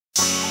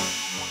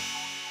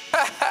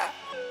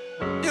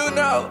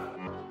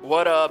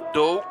What up,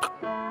 Duke?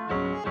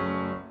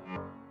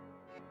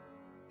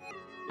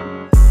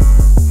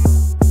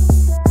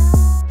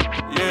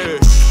 Yeah,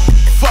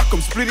 fuck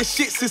him, split his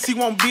shit since he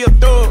won't be a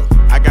thug.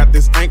 I got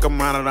this anchor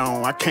monitor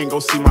on, I can't go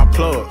see my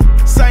plug.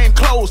 Same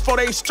clothes, 4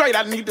 days straight,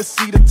 I need to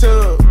see the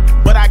tub.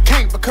 But I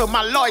can't because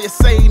my lawyer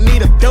say he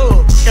need a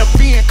dub.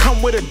 FBN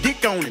come with a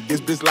dick on it,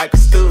 this bitch like a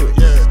stud.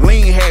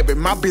 Lean habit,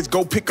 my bitch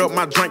go pick up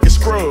my drink and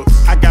scrubs.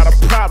 I got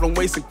a problem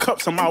wasting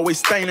cups, I'm always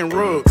staining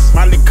rugs.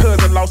 My little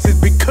cousin lost his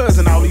big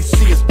cousin, all he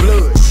see is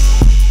blood.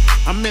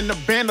 I'm in the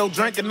bando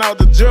drinking out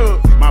the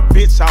jug. My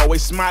bitch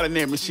always smiling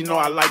at me, she know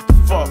I like to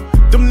fuck.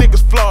 Them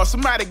niggas flawed,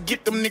 somebody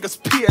get them niggas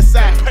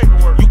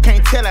PSI. You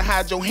can't tell her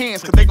hide your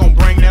hands, cause they gon'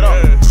 bring that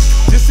up.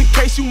 Just in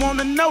case you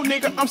wanna know,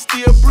 nigga, I'm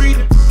still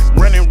breathing.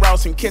 Running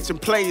routes and catching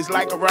plays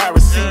like a wide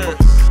receiver.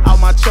 All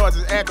my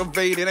charges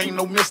aggravated, ain't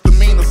no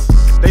misdemeanors.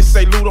 They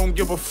say Lou don't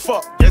give a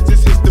fuck, that's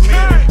just his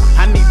demeanor.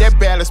 I need that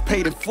balance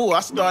paid in full, I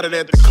started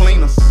at the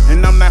cleaners.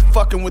 And I'm not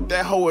fucking with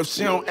that hoe if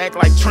she don't act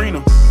like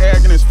Trina.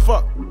 Arrogant as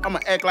fuck, I'ma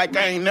act like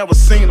I ain't never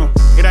seen her.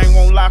 It ain't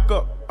won't lock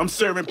up, I'm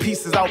serving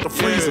pieces out the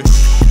freezer.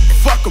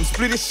 Fuck him,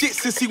 split his shit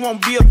since he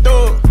won't be a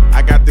thug.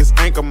 I got this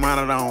anchor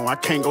monitor on, I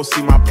can't go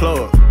see my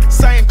plug.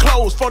 Same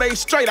clothes, 4 days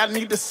straight, I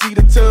need to see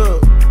the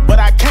tub. But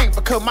I can't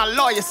because my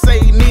lawyer say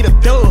he need a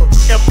dub.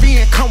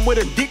 FBN come with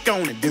a dick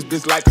on it, this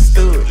bitch like a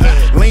stud.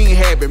 Lean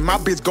habit, my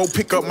bitch go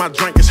pick up my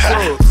drink and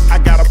scrubs. I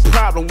got a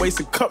problem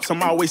wasting cups,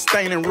 I'm always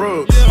staining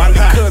rugs. My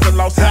little cousin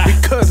lost his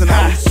big cousin,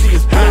 all he see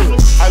is blood.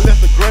 I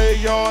left the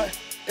graveyard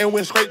and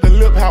went straight to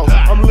Lip House.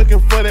 I'm looking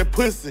for that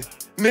pussy.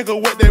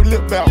 Nigga, what they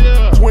lip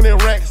out? 20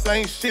 racks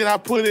ain't shit, I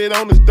put it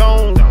on his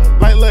dome.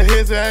 Like Lil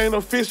Hezzy, I ain't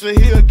official,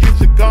 he'll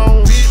get you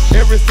gone.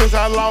 Ever since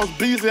I lost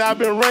Beezy, I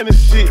been running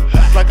shit.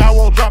 Like I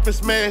won't drop and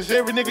smash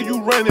every nigga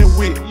you running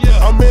with.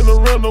 I'm in the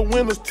rental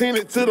windows,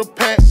 tinted to the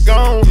pack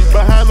gone.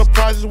 Behind the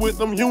projects with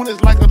them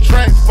units like a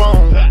track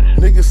phone.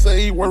 Niggas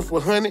say he worth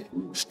 100,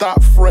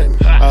 stop frontin'.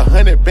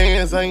 100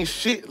 bands ain't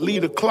shit,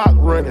 leave the clock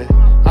running.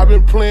 I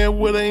been playing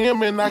with an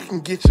M and I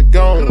can get you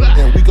gone.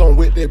 And we gon'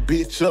 wet that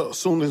bitch up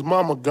soon as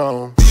mama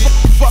gone.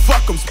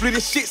 Fuck him, split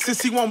his shit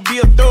since he won't be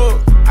a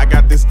thug. I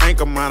got this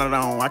anchor monitor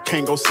on, I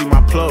can't go see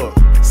my plug.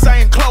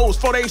 Same clothes,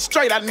 4 days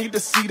straight, I need to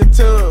see the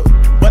tub.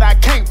 But I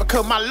can't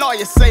because my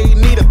lawyer say he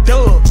need a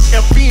dub.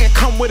 FBN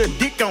come with a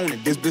dick on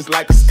it, this bitch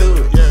like a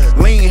stud.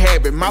 Lean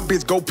habit, my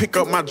bitch go pick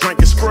up my drink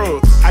and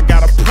scrubs. I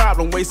got a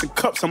problem wasting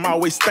cups, I'm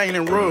always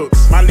staining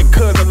rugs. My little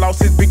cousin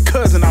lost his big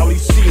cousin, all he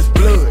see is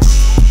blood.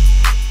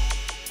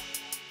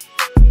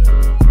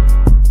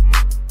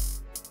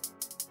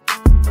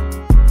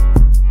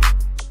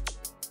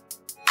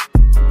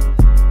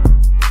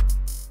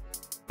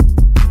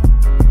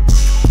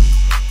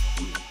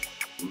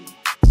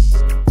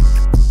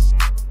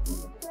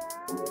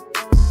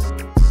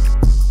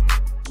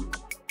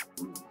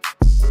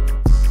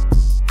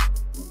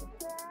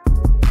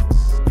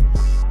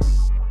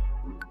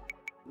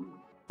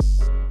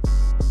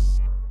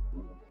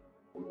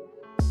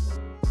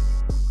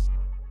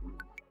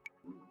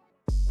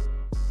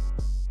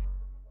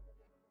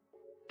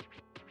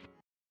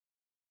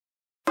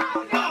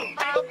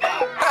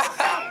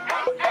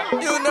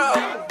 You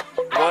know.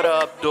 What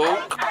up,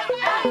 Duke?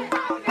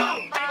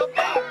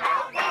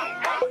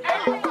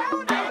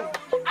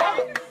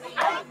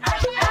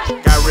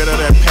 Got rid of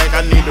that pack,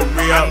 I need a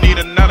re-up. I need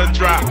another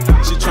drop.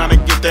 She tryna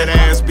get that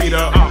ass beat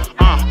up.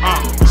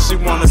 She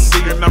wanna see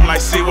it, and I'm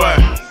like, see what?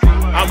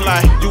 I'm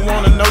like, you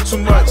wanna know too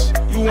much.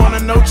 You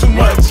wanna know too much.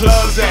 Where the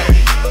plugs at?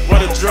 Where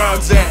the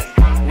drugs at?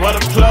 Where the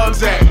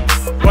plugs at?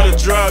 Where the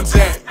drugs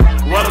at?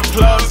 Where the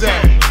plugs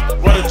at?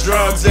 Where the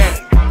drugs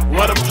at?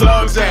 Where the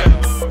plugs at?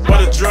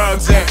 Where the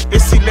drugs at?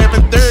 It's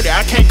 11:30,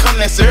 I can't come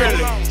less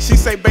early. She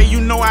say, babe,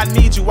 you know I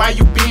need you, why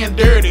you being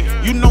dirty?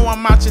 You know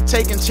I'm out here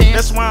taking chance,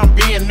 that's why I'm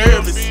being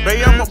nervous.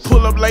 Babe, I'ma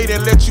pull up later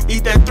and let you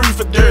eat that 3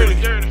 for dirty.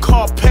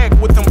 Car packed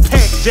with them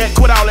pack jack,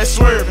 quit all that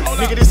swerving.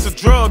 Nigga, this a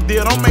drug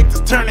deal, don't make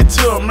this turn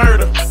into a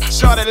murder.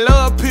 Shorty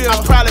love pill,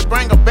 I'll probably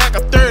bring her back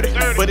a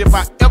 30. But if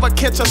I ever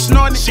catch her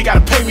snorting, she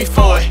gotta pay me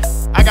for it.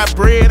 I got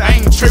bread, I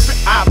ain't tripping,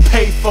 I'll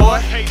pay for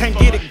it. Can't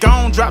get it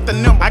gone, drop the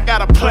number, I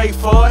gotta play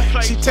for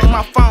it. She take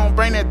my phone,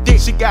 bring that dick,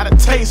 she got a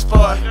taste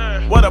for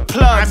it. What a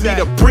plug, I need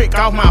a brick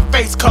off my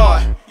face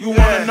card. You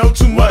wanna know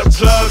too much? Where the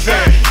plugs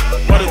at?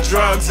 Where the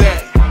drugs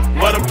at?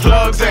 Where the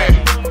plugs at?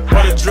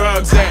 Where the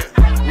drugs at?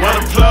 Where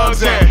the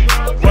plugs at?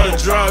 Where the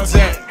drugs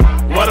at?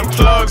 Where the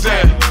plugs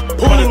at?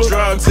 Where the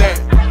drugs at?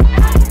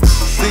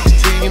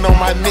 16 on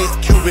my neck,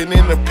 Cuban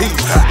in the piece.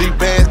 These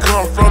bags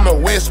come from the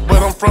west,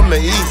 but I'm from the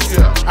east.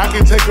 I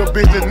can take a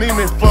bitch that need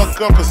me, fuck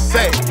up a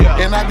sack.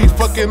 And I be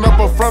fucking up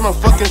a front or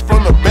fucking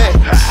from the back.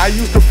 I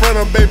used to front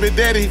a baby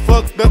daddy,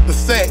 fucked up the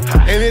sack.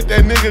 And if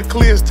that nigga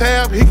clears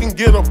tab, he can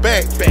get her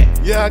back.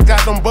 Yeah, I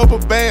got them bubble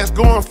bags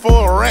going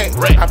for a rack.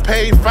 I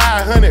paid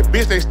 500,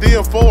 bitch, they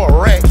still for a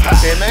rack.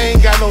 And I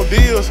ain't got no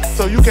deals,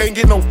 so you can't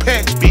get no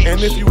pack.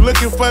 And if you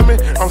looking for me,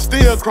 I'm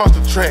still across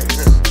the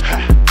tracks.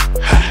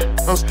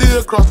 I'm still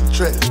across the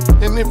tracks.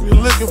 And if you're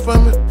looking for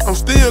me, I'm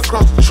still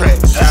across the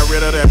tracks. Got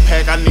rid of that pack,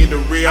 back, I need to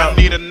re-up.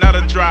 I need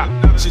another drop.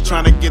 She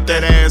tryna get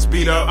that ass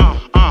beat up.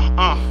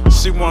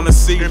 She wanna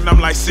see, and I'm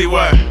like, see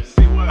what?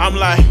 I'm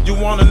like, you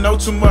wanna know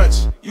too much.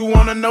 You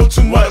wanna know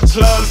too much. Where the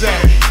plugs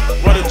at?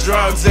 Where the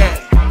drugs at?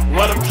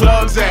 Where the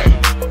plugs at?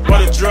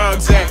 Where the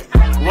drugs at?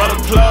 Where the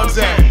plugs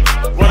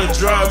at? Where the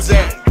drugs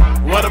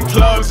at? Where the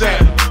plugs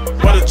at?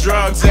 Where the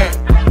drugs at?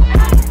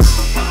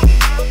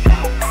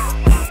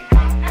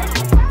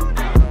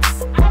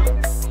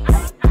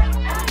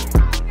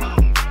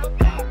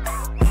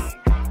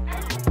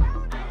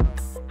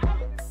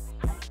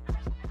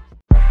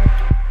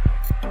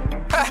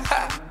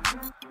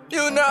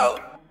 You know.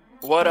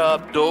 What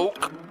up,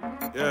 Duke?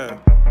 Yeah.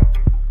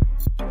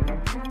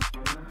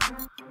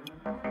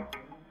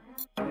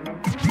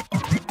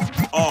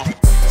 Uh.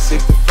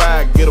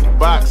 65, get a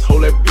box,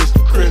 hold that bitch to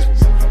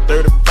Christmas.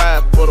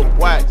 35 for the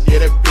watch, yeah,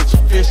 that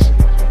bitch fishing.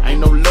 Ain't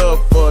no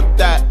love for a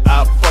dot,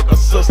 I'll fuck her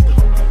sister.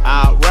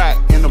 I'll rock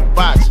in the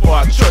box, or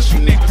I trust you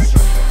niggas.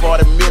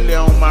 40 million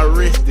on my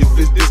wrist, this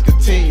bitch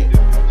discontinued.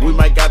 We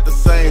might got the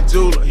same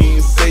jeweler, he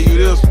ain't say you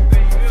this one.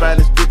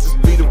 Finest bitches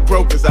be the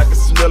brokers, I can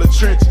smell the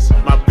trenches.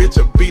 My bitch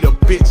a beat a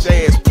bitch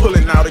ass,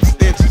 pulling out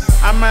extensions.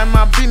 I mind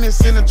my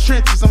business in the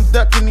trenches, I'm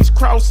ducking these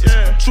crosses.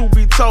 Truth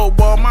be told,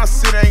 boy, my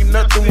city ain't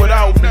nothing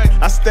without me.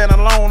 I stand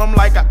alone, I'm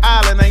like an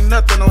island, ain't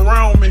nothing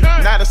around me.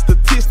 Not a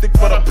statistic,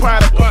 but a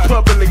product of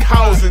public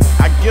housing.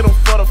 I get them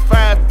for the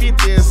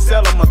 550 and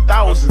sell them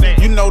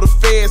 1,000. You know the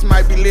feds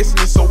might be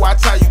listening, so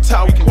watch how you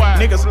talking.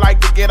 Niggas like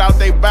to get out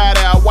they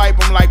body, I wipe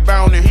them like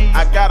Bounty.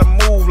 I gotta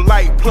move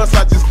light, plus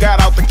I just got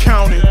out the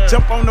county.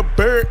 Jump on the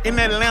bird in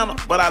Atlanta,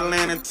 but I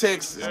land in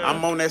Texas.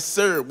 I'm on that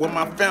serve with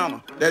my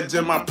family, that's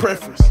just my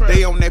preference.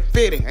 They on that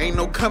fitty, ain't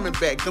no coming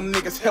back, them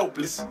niggas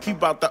helpless.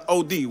 Keep out the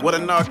OD, what a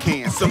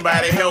Narcan,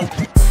 somebody help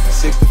me.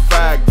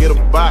 65, get a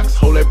box,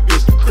 hold that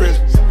bitch to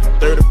Christmas.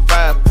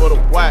 35 for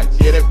the watch,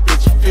 yeah, that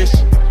bitch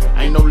fishing.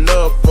 Ain't no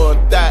love for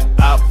a dot,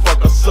 I'll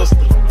fuck her sister.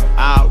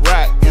 I'll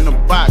rock in the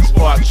box,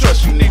 or I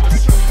trust you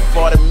niggas.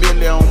 40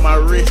 million on my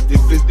wrist,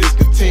 this bitch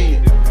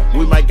discontinued.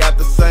 We might got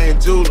the same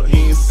jeweler,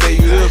 he ain't say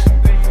you this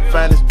one.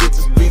 Finest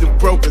bitches be the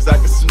brokers, I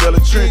can smell the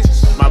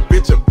trenches. My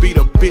bitch a beat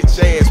a bitch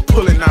ass,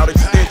 pulling out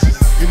extensions.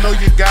 You know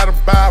you gotta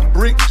buy a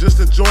brick just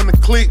to join the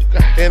clique.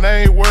 And I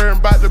ain't worrying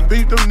about the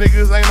beat, them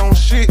niggas ain't on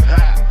shit.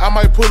 I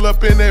might pull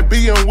up in that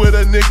BM with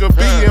a nigga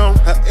BM.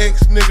 Her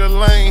ex nigga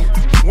lame,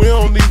 we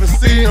don't even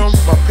see him.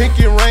 My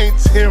pinky ring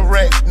 10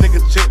 racks, nigga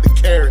check the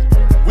carrot.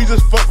 We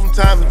just fuck from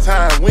time to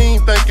time, we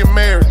ain't thinking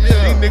marriage.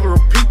 These niggas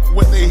repeat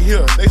what they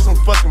hear, they some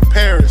fucking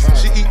parrots.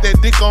 She eat that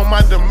dick on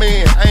my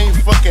demand, I ain't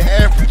fucking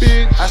average.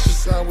 I should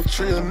sign with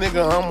Trill,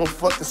 nigga, I'm a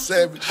fucking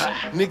savage.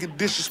 Nigga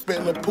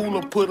disrespect the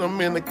Poohula, put him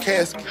in the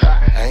casket.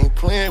 I ain't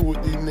playing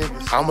with these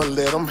niggas, I'ma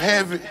let them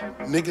have it.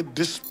 Nigga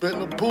disrespect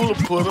the Poohula,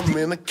 put him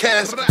in the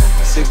casket.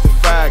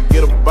 65,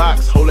 get a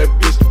box, hold that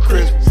bitch to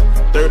Christmas.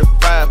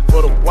 35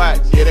 for the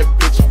watch, yeah, that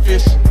bitch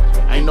fishing.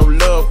 Ain't no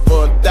love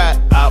for a dot,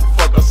 I'll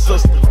fuck her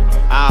sister.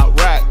 I'll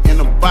rock in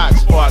the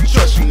box, or I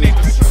trust you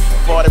niggas.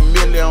 40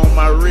 million on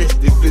my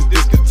wrist, this bitch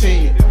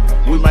discontinued.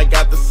 We might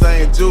got the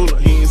same jeweler,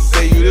 he ain't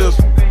say you this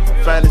one.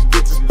 Finest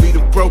bitches be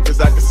the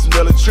brokers, I can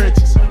smell the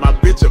trenches. My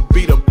bitch a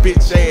beat a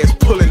bitch ass,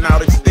 pulling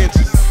out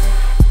extensions.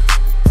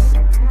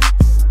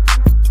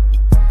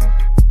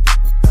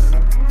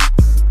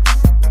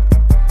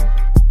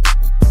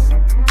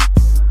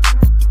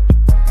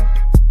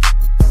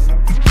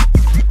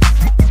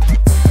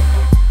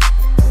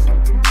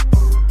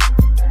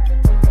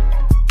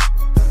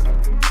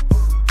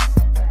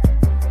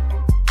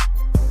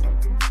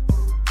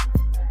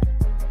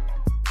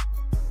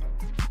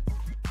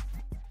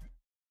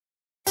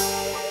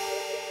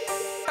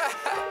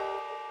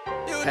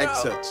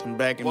 Pack touch, I'm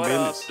back in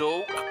business. What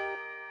up, Duke?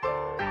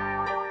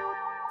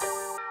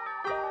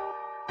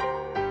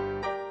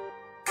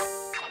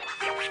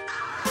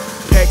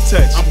 Pack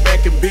touch, I'm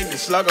back in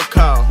business. Slugger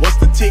call, what's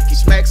the ticket?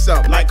 Smack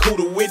something, like who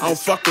the witness? I don't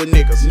fuck with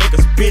niggas,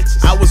 niggas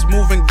bitches. I was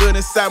moving good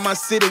inside my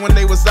city when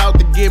they was out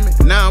to get me.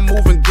 Now I'm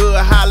moving good,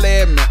 holla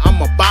at me.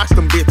 I'ma box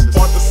them bitches.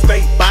 Want the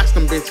state, box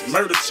them bitches.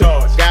 Murder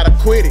charge, gotta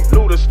quit it.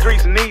 Lou, the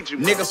streets need you.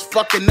 Niggas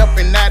fucking up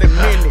and not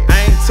admit it.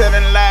 I ain't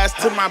telling lies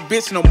to my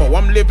bitch no more.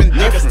 I'm living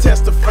different. Niggas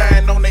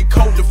testifying on they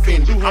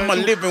co-defendant. I'm a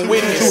living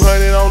witness.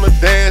 200 on the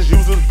dash,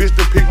 use this bitch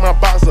to pick my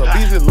box up.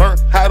 Easy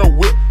learned how to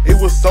whip,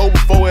 it was sold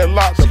before it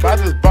locked up. I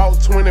just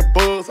bought 20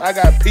 bugs, I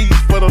got peas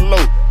for the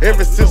low.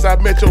 Ever since I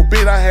met your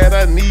bitch, I had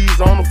her knees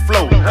on the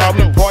floor. Call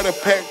me Party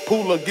Pack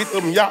Poohula, get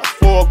them yachts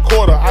for a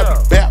quarter. I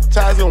be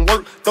baptizing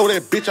work, throw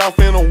that bitch off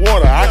in the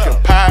water. I can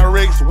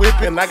Pyrex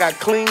whipping, I got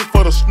clean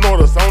for the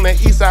snorters. On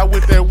that east side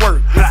with that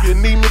work. If you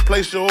need me,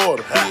 play What's your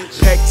order?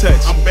 Pack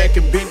touch, I'm back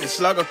in business,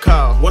 slugger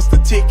call. What's the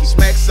ticket?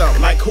 Smack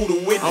something, like who the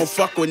witness? I don't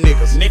fuck with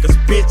niggas, niggas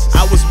bitches.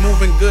 I was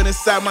moving good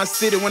inside my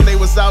city when they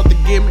was out to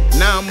get me.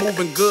 Now I'm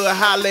moving good,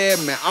 holla at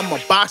me. I'ma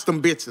box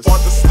them bitches.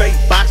 Want the state,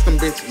 box them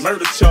bitches.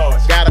 Murder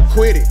charge, gotta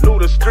quit it. Lou,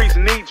 the streets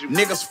need you.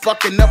 Niggas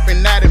fucking up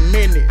and not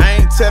admit it. I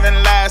ain't telling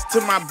lies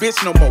to my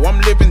bitch no more. I'm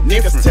living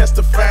different. Niggas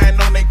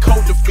testifying on they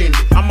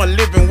co-defendant. I'm a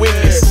living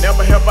witness.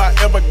 Never have I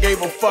ever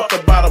gave a fuck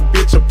about a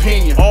bitch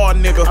opinion. Oh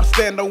nigga, I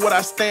stand on what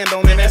I stand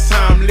on and that's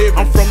how I'm living.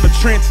 I'm from the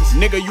trenches.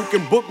 Nigga, you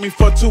can book me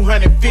for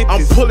 250.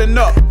 I'm pulling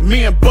up,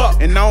 me and Buck,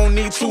 and I don't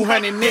need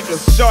 200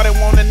 niggas. Shorty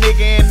want a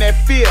nigga in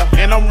that fear,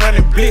 and I'm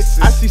running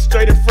blitzes. I see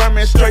straight in front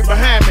me and straight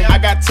behind me. I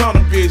got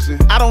tunnel vision.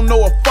 I don't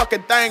know a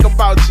fucking thing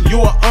about you.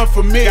 You are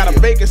unfamiliar. Got a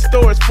vacant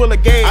storage full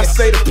of gas. I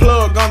say the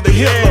plug on the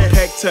Hitler.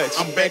 Pack touch,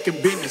 I'm back in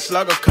business.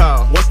 Slugger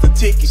call. What's the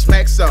ticket?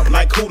 Smack something,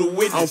 like who the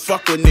witness? I don't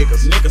fuck with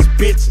niggas, niggas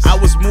bitches. I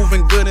was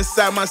moving good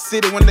inside my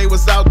city when they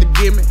was out to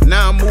get me.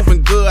 Now I'm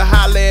moving good,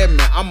 holla at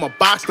me. I'ma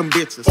box them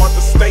bitches. Want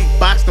the state,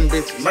 box them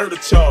bitches. Murder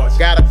charge,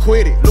 gotta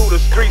quit it. Lou, the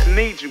streets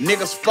need you.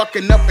 Niggas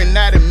fucking up and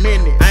not admit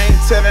it. I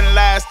ain't telling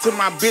lies to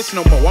my bitch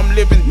no more. I'm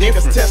living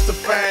different. Niggas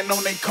testifying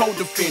on they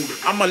co-defendant.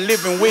 I'm a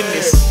living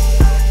witness.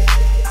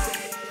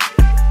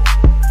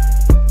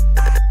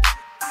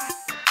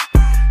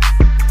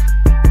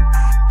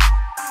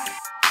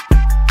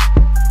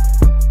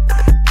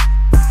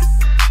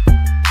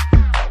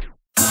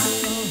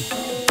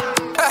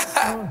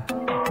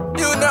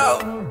 You know.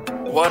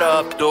 What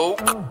up, Duke?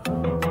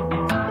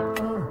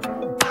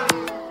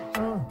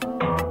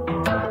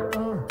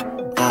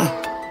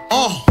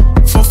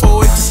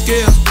 With the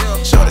scale,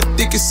 shorty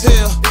thick as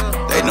hell.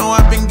 They know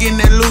I been getting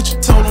that loot, you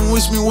told them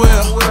wish me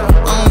well.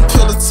 I don't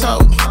pillow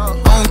talk,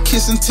 I don't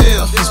kiss and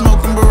tell.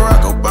 Smoking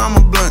Barack Obama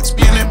blunts,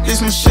 be in that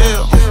bitch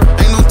Michelle.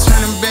 Ain't no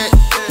turning back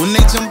when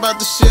they jump out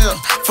the shell.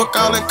 Fuck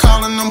all that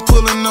calling, I'm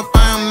pulling up,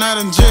 I am not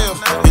in jail.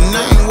 And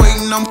I ain't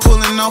waiting, I'm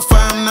pulling off,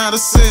 I am not a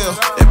cell.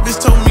 That bitch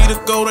told me to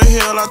go to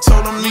hell, I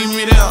told her meet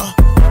me there.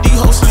 These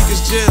hoes sleek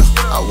as jail.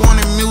 I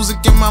wanted music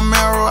in my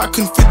marrow, I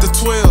couldn't fit the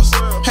 12s.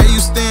 Hey, you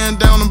stand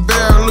down the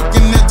barrel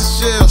looking at the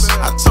shells.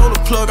 I told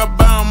the plug I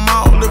buy them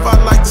all if I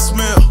like the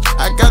smell.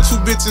 I got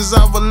 2 bitches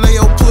out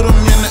Vallejo, put them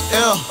in the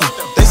L.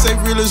 They say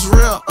real is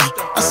real.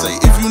 I say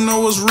if you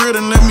know what's real,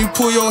 then let me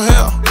pull your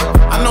hair.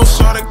 I know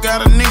shorty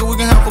got a nigga, we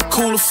can have a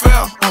cool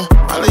affair.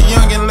 I let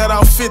young and let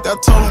out fit, I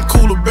told him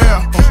cooler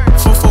bear.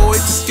 448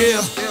 the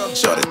scale,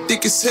 shorty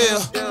thick as hell.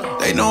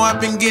 They know I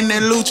been getting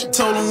that loot, you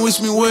told them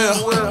wish me well.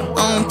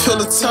 I don't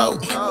pillow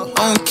talk,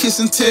 I don't kiss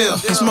and tell.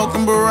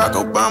 Smoking Barack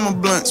Obama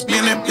blunts, be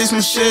in that bitch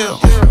Michelle.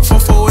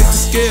 448 the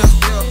scale,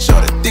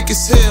 shorty thick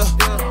as hell.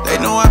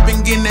 They know I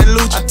been getting that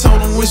loot, I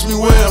told them wish me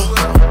well.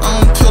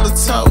 I don't pillow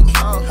talk,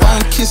 I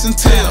don't kiss and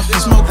tell.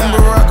 Smoking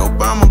Barack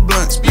Obama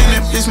blunts, be in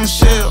that bitch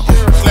Michelle.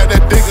 Slap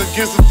that dick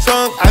against the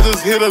tongue, I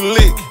just hit a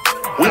lick.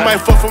 We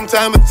might fuck from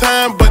time to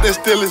time, but that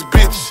still his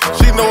bitch.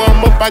 She know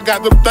I'm up, I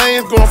got them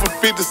things going for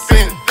 50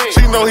 cents.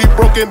 She know he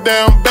broken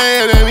down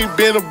bad and he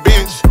been a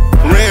bitch.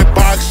 Red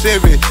box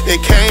Chevy,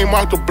 it came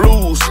out the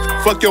blues.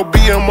 Fuck your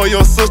BM or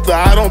your sister,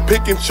 I don't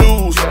pick and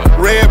choose.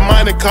 Red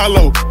Monte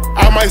Carlo,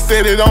 I might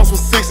set it on some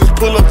 6s.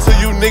 Pull up to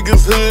you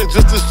niggas hood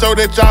just to show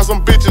that y'all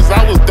some bitches.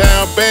 I was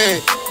down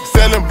bad,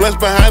 selling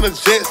blunts behind the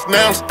jets.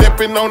 Now I'm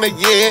stepping on it,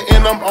 yeah,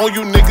 and I'm on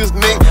you niggas'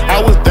 neck.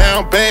 I was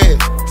down bad,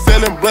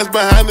 selling blunts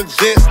behind the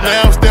jets.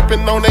 Now I'm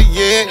stepping on it,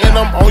 yeah, and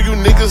I'm on you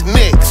niggas'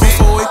 necks.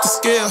 448 the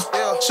scale,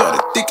 shorty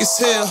thick as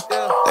hell.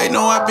 They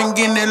know I been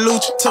getting that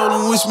loot, you told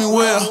them wish me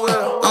well.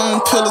 I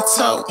don't pillow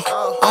talk,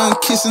 I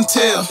don't kiss and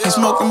tell.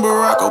 Smoking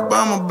Barack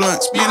Obama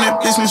blunts, be in that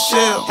bitch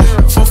Michelle.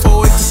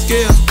 448 the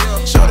scale,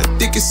 shorty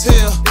thick as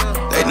hell.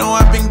 They know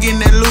I been getting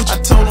that loot, I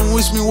told them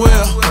wish me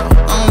well.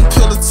 I don't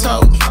pillow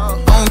talk,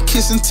 I don't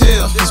kiss and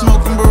tell.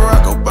 Smoking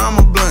Barack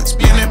Obama blunts,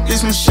 be in that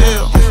bitch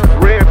Michelle.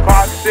 Red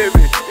box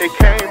Chevy, it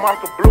came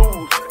out the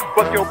blues.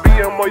 Fuck your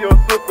BM or your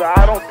sister,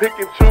 I don't pick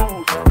and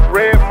choose.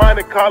 Red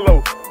Monte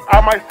Carlo,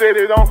 I might set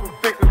it on some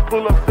 6s.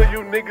 Pull up to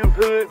you niggas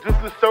hood just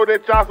to show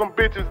that y'all some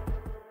bitches.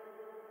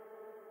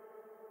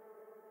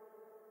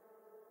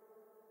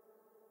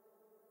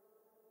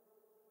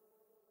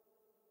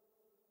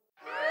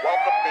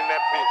 Walk up in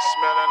that bitch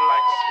smelling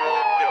like a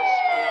drug dealer.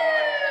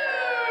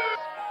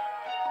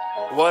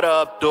 What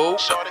up, Duke?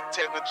 Shorty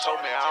told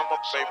me I'm a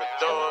favorite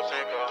thug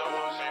nigga.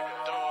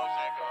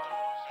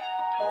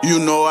 You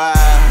know I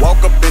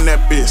walk up in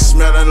that bitch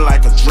smelling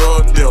like a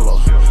drug dealer.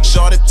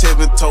 Shorty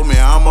told me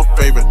I'm a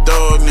favorite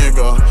thug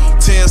nigga.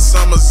 10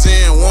 summers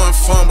in, one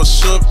fumble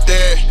shook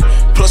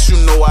that. Plus you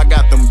know I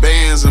got them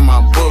bands in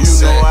my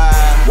books. You know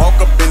I walk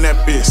up in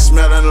that bitch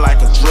smelling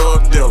like a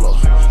drug dealer.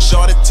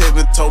 Shorty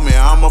told me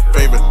I'm a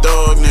favorite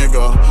thug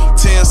nigga.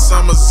 10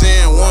 summers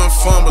in, one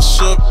fumble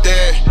shook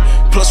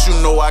that. Plus you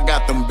know I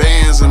got them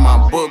bands in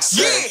my books.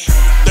 Yeah.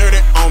 30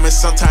 on moments,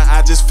 sometimes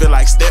I just feel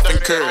like Stephen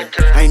Curry.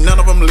 Ain't none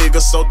of them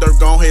legal, so dirt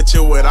gon' hit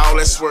you with all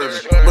that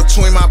swerving.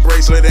 Between my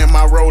bracelet and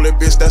my roller,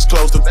 bitch, that's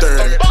close to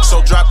 30.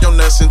 So drop your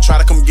nuts and try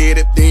to come get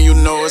it, then you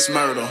know it's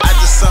murder. I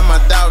just saw my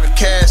dog a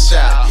cash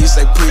out, he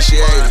say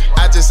appreciate it.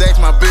 I just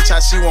asked my bitch how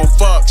she won't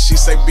fuck, she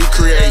say be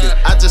creative.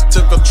 I just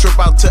took a trip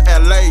out to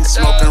LA,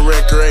 smoking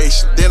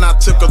recreation. Then I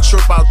took a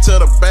trip out to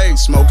the Bay,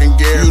 smoking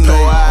Gary. You know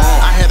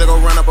I had to go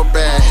run up a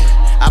bag.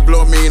 I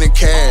blow $1 million in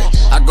cash.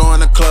 I go in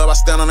the club, I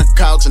stand on the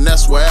couch, and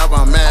that's wherever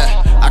I'm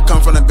at. I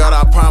come from the gutter,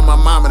 I promised my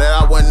mama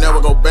that I would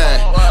never go back.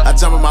 I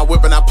jump in my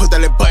whip and I push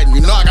that little button.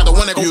 You know I got the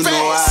one that go fast. You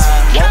know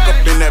I woke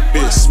up in that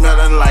bitch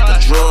smelling like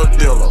a drug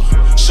dealer.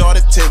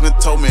 Shorty text me,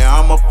 told me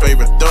I'm a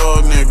favorite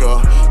thug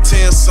nigga.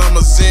 10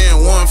 summers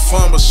in, one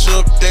fumble,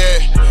 shook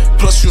that.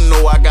 Plus you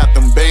know I got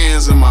them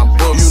bands in my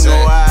books. You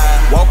know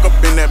I woke up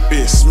in that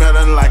bitch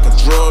smelling like a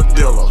drug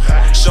dealer.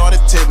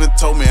 Shorty text me,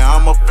 told me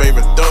I'm a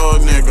favorite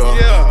thug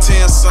nigga.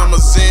 10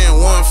 summers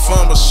in, one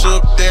fumble,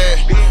 shook that.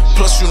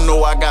 Plus you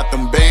know I got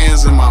them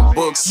bands in my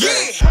books.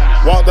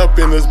 Walked up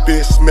in this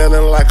bitch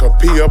smelling like a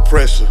peer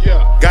pressure.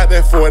 Got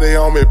that 40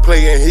 on me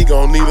playing, he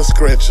gon' need a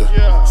scratcher.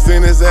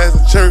 Send his ass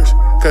to church,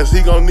 cause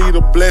he gon' need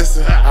a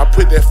blessing. I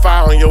put that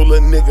fire on your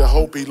little nigga,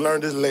 hope he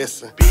learned his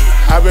lesson.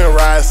 I been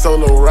riding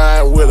solo,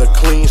 riding with a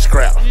clean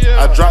scrap.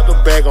 I dropped the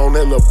bag on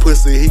that little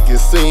pussy he get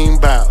seen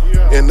bout.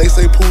 And they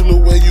say, Poohula,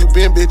 where you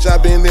been, bitch? I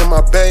been in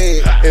my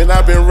bag. And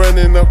I been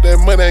running up that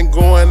money and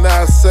going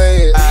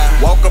outside.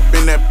 Woke up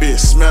in that bitch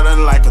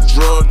smelling like a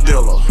drug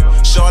dealer.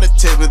 Shorty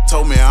text me,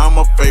 told me I'm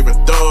a favorite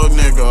thug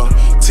nigga.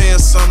 10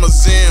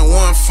 summers in,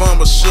 one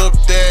fumble, shook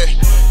that.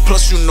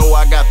 Plus you know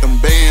I got them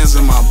bands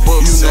in my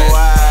books. You know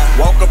I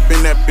woke up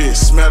in that bitch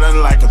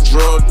smelling like a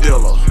drug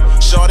dealer.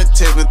 Shorty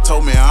text me,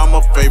 told me I'm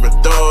a favorite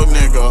thug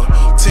nigga.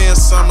 10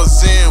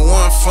 summers in,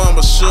 one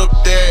fumble, shook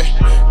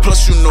that.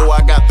 Plus you know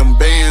I got them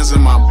bands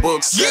in my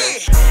books.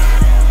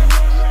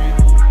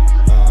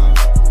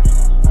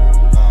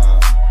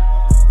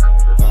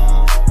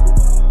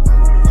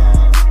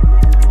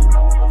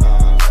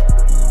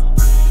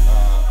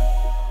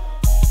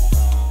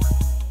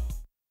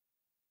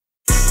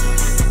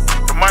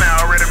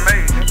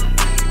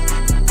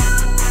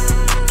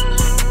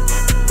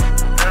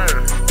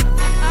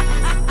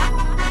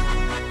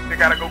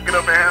 Gotta go get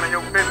up and handle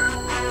your business.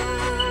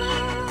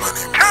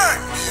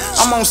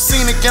 I'm on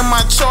Scenic in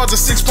my Charger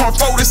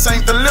 6.4, this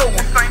ain't the little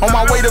one. On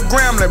my way to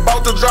Grambling,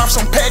 about to drop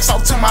some packs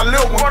out to my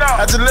little one.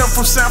 I just left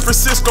from San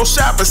Francisco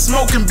shopping,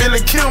 smoking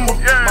Billy Kimball.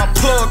 My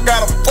plug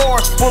got a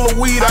forest full of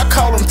weed, I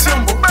call him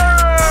Timber.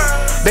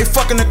 They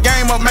fucking the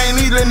game up, man,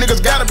 these little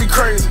niggas gotta be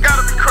crazy.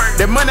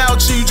 That money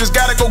out you just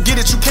gotta go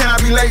get it, you cannot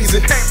be lazy.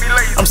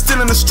 I'm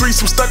still in the streets,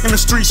 I'm stuck in the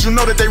streets, you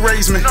know that they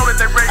raised me.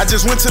 I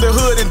just went to the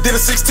hood and did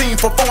a 16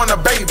 for throwing a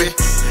baby.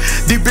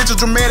 These bitches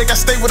dramatic, I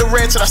stay with the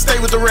ratchet, I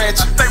stay with the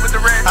ratchet.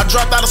 I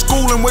dropped out of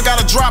school and we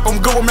gotta drop, I'm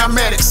good with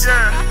mathematics.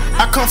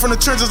 I come from the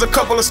trenches, a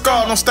couple of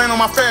scars, don't stain on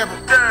my fabric.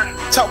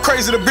 Talk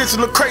crazy, the bitches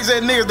look crazy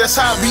at niggas, that's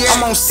how I be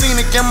at. I'm on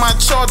Scenic in my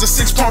Charger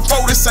 6.4,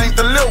 this ain't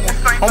the little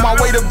one. On my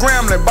way to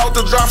Grambling, about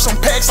to drop some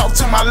packs out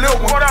to my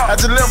little one. I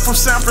just left from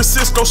San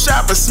Francisco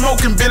shopping,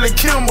 smoking Billy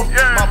Kimball.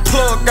 My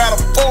plug got a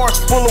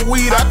forest full of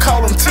weed, I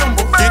call him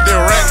Timber. Get the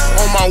racks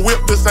on my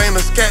whip, this ain't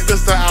a scat,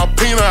 this a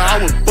Alpina.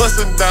 I was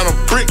busting down a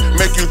brick,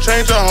 make you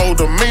change your whole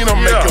demeanor.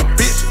 Make your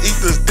bitch eat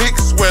this dick,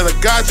 swear to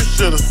God you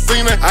should've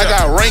seen it. I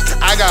got rank,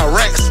 I got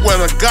racks,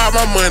 swear to God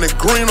my money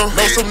greener.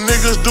 Know some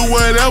niggas do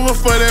whatever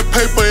for that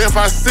paper if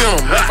I send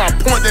them. If I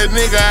point that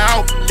nigga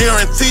out,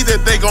 guarantee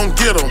that they gon'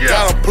 get him.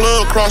 Got a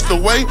plug across the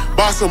way,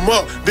 boss him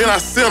up, then I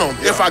send him.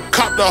 If I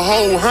cop the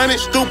whole 100,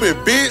 stupid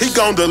bitch, he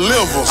gon'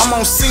 deliver. I'm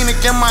on Scenic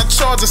in my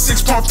Charger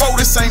 6.4,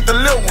 this ain't the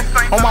little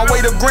one. On my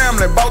way to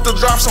Grambling, about to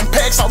drop some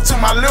packs out to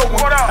my little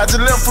one. I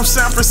just left from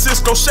San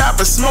Francisco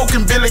shopping,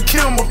 smoking Billy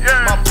Kimball.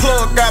 My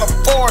plug got a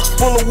forest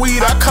full of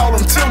weed, I call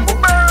him Timber.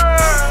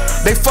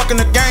 They fucking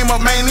the game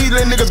up, man, these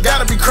little niggas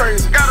gotta be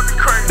crazy.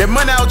 That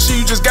money out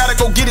you just gotta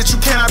go get it, you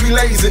cannot be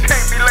lazy.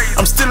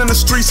 I'm still in the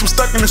streets, I'm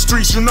stuck in the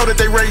streets, you know that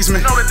they raised me.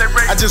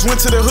 I just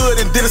went to the hood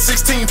and did a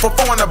 16 for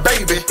throwing a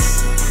baby.